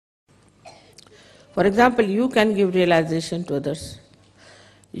For example, you can give realization to others.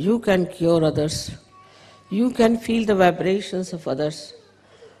 You can cure others. You can feel the vibrations of others.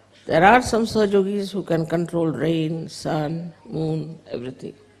 There are some Sahaja yogis who can control rain, sun, moon,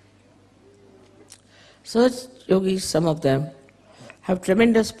 everything. Such yogis, some of them, have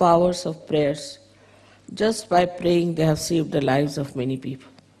tremendous powers of prayers. Just by praying, they have saved the lives of many people.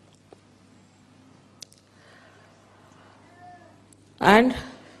 And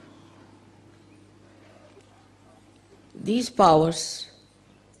these powers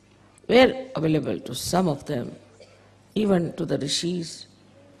were available to some of them, even to the rishis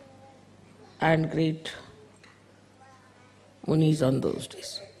and great munis on those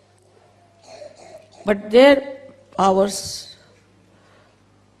days. But their powers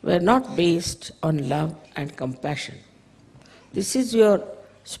were not based on love and compassion. This is your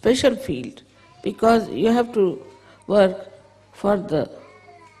special field because you have to work for the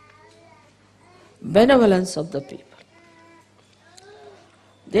benevolence of the people.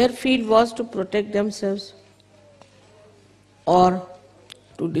 Their field was to protect themselves or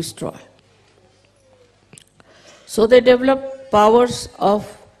to destroy. So they developed powers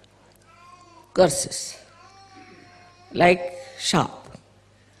of curses, like sharp.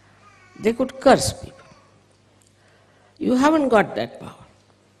 They could curse people. You haven't got that power.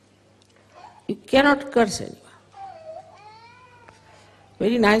 You cannot curse anyone.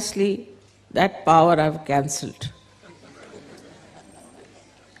 Very nicely, that power I've cancelled.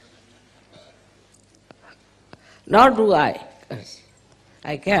 Nor do I curse.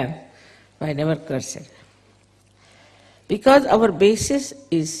 I can, but I never curse it. Because our basis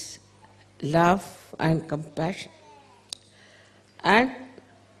is love and compassion and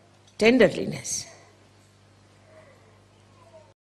tenderliness.